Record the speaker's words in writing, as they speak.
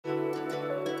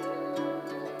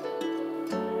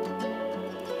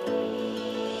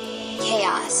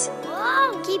chaos.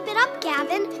 Whoa, keep it up,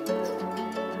 Gavin.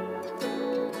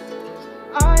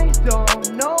 I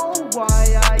don't know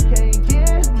why I can't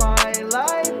get my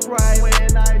life right.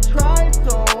 When I try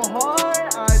so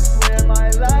hard, I swear my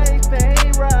life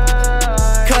ain't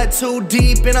right. Cut too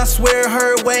deep and I swear it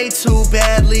hurt way too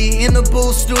badly. In the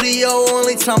booth studio,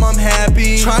 only time I'm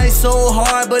happy. Try so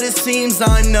hard but it seems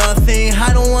I'm nothing.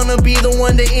 I don't wanna be the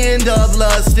one to end up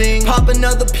lusting. Pop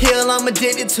another pill, I'm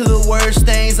addicted to the worst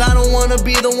things. I don't wanna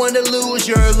be the one to lose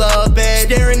your love, babe.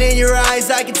 Staring in your eyes,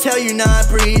 I can tell you're not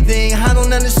breathing. I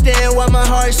don't understand why my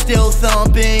heart's still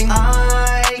thumping.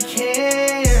 I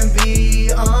can't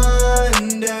be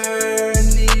underneath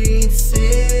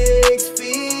 6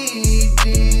 feet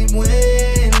deep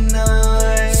when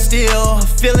I'm still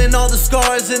feeling all the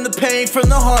scars and the pain from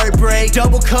the heartbreak.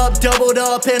 Double cup, doubled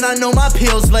up, and I know my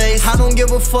pills laced. I don't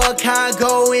give a fuck how I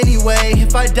go anyway.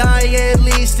 If I die, at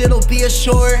least it'll be a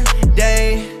short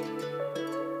day.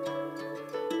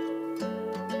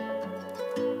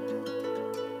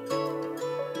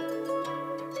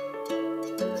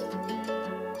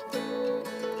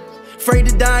 Afraid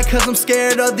to die cause I'm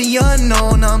scared of the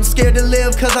unknown. I'm scared to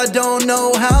live cause I don't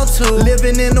know how to.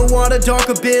 Living in the water, dark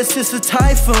abyss, it's a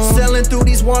typhoon. Sailing through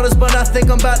these waters but I think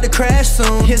I'm about to crash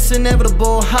soon. It's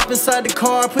inevitable, hop inside the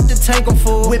car, put the tank on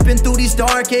full. Whipping through these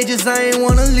dark ages, I ain't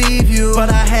wanna leave you,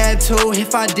 but I had to.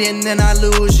 If I didn't then I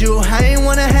lose you. I ain't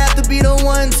wanna have to be the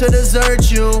one to desert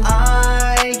you.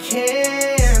 I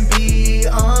can't be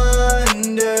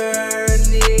underneath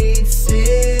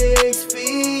 6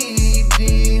 feet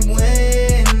deep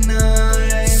when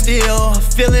I'm still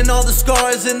feeling all the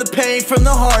scars and the pain from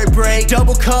the heartbreak.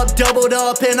 Double cup, doubled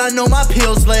up, and I know my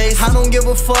pills laced. I don't give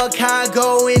a fuck how I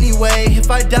go anyway.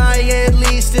 If I die, at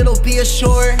least it'll be a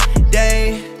short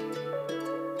day.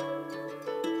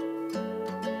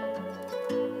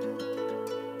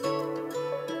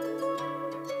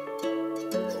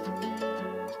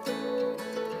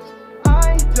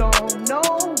 I don't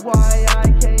know why I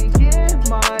can't get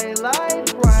my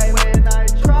life right. When I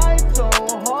try so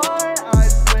hard, I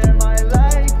swear my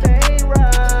life ain't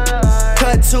right.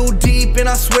 Cut too deep and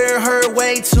I swear it hurt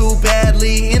way too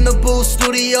badly. In the booth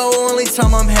studio, only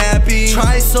time I'm happy.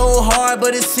 Try so hard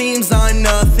but it seems I'm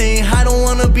nothing. I don't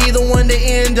wanna be the one to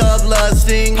end up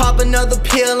lusting. Pop another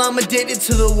pill, I'm addicted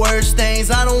to the worst things.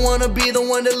 I don't wanna be the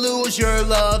one to lose your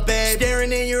love, babe.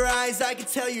 Staring in your eyes, I can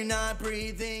tell you're not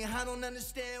breathing. I don't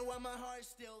understand why my heart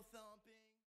still